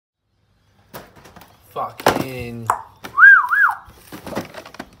fucking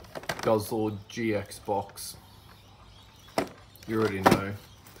Guzzlord GX box. You already know.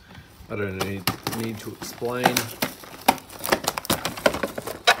 I don't need to explain.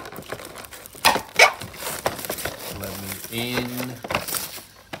 Let me in.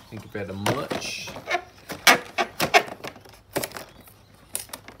 Think about it much.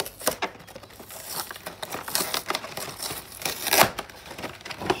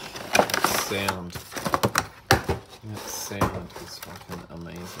 Sound. That sound is fucking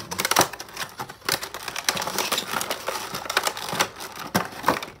amazing.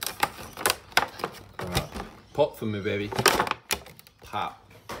 Alright, pop for me, baby. Pop.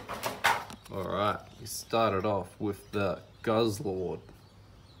 Alright, we started off with the Guzzlord.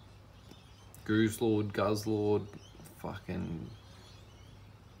 Guzzlord, fucking...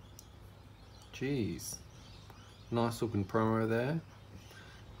 Jeez. Nice looking promo there.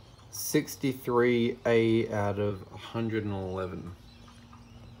 63A out of 111.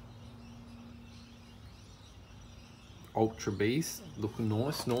 Ultra Beast, looking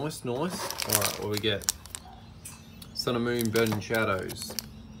nice. Alright, what do we get? Sun and Moon, Burning Shadows.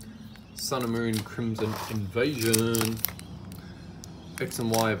 Sun and Moon, Crimson Invasion. X and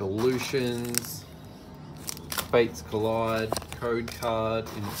Y Evolutions. Fates Collide, code card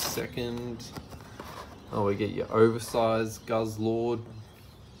in a second. Oh, we get your oversized Guzzlord.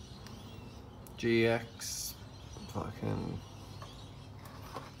 GX, fucking,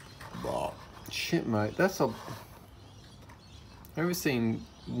 wow, shit, mate. That's a. I've never seen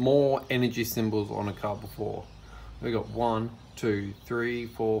more energy symbols on a card before. We got 1, 2, 3,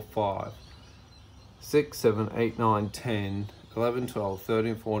 4, 5, 6, 7, 8, 9, 10, 11, 12,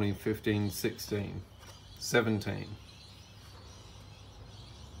 13, 14, 15, 16, 17.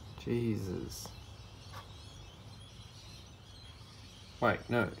 Jesus. Wait,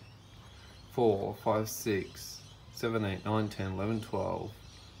 no. 4, 5, 6, 7, 8, 9, 10, 11, 12,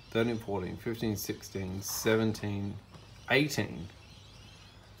 13, 14, 15, 16, 17, 18.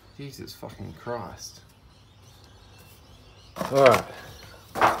 Jesus fucking Christ. Alright.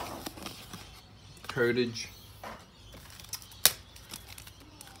 Codage.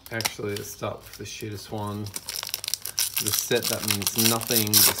 Actually, let's start with the shittest one. The set that means nothing.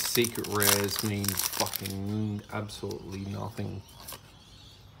 The secret rares means fucking absolutely nothing.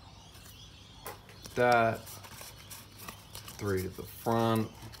 That 3 to the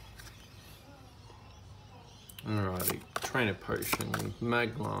front. Alrighty, Trainer Potion,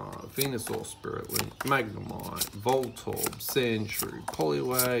 Magma, Venusaur Spirit Link, Magnemite, Voltorb, Sandshrew,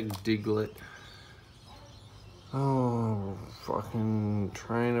 Poliwag, Diglett. Oh, fucking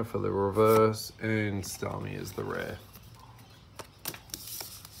Trainer for the reverse, and Starmie is the rare.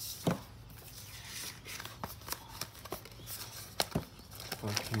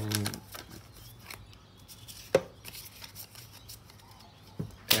 Fucking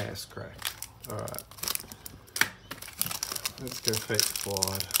ass crack. Alright. Let's go Fate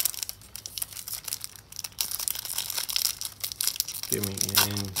Slide. Give me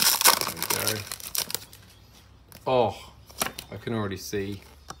in. There we go. Oh, I can already see.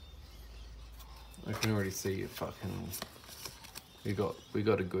 I can already see it fucking. We got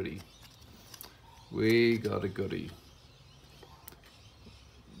a goodie. We got a goodie.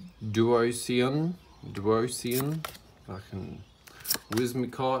 Duocean, fucking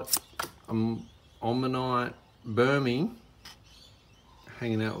Whimsicott, Omanyte, Burmy,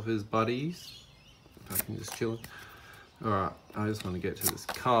 hanging out with his buddies, fucking just chilling. Alright, I just want to get to this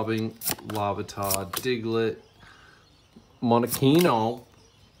Carving, Larvitar, Diglett, Monokino,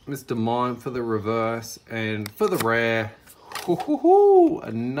 Mr. Mime for the reverse, and for the rare,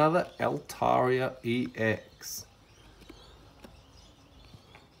 another Altaria EX.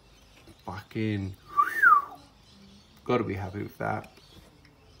 Fucking gotta be happy with that.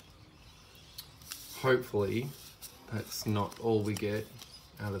 Hopefully that's not all we get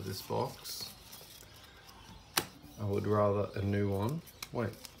out of this box. I would rather a new one. Wait,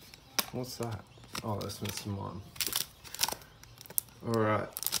 what's that? Oh, that's Mr. Mime. Alright,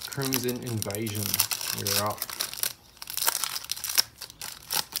 Crimson Invasion. We're up.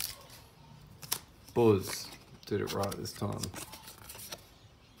 Buzz did it right this time.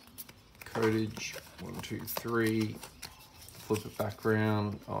 Codage, 1, 2, 3. Flip it back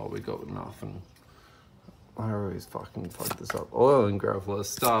around. Oh, we got nothing. I always fucking fuck this up. Oil and Graveler,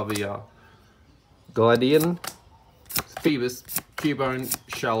 Starvia, Gladian, Phoebus, Cubone,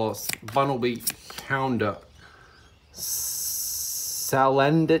 Shallos, Bunnelby, Hounda,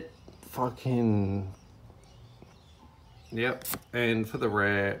 Salandit, fucking. Yep, and for the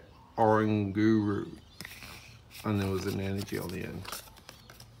rare, Oranguru. And there was an energy on the end.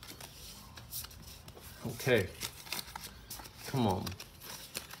 Okay. Come on.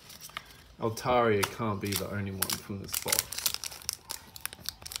 Altaria can't be the only one from this box.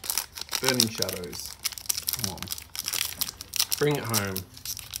 Burning Shadows. Come on. Bring it home.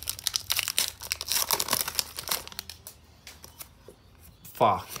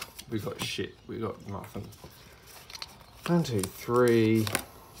 Fuck. We got shit. We got nothing. 1, 2, 3.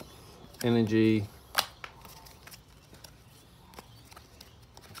 Energy.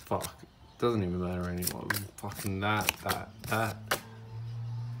 Fuck. Doesn't even matter anymore. Fucking that.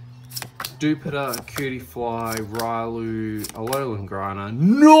 Dupiter, Cutie Fly, Rylu, Alolan Grana,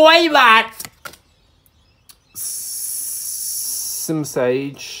 Noibat!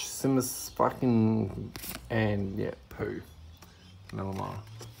 Simsage, Sims fucking, and yeah, Pooh. Melamar.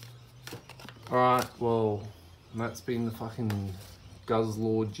 Alright, well, that's been the fucking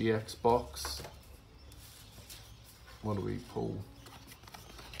Guzzlord GX box. What do we pull?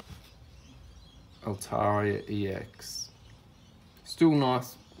 Altaria EX. Still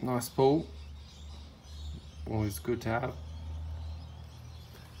nice pull. Always good to have.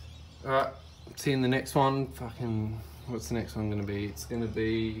 Alright, see you in the next one. Fucking, what's the next one gonna be? It's gonna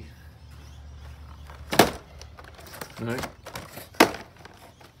be, no,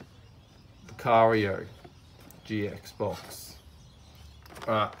 the Cario GX box.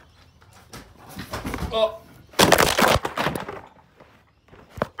 Alright. Oh!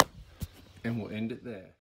 And we'll end it there.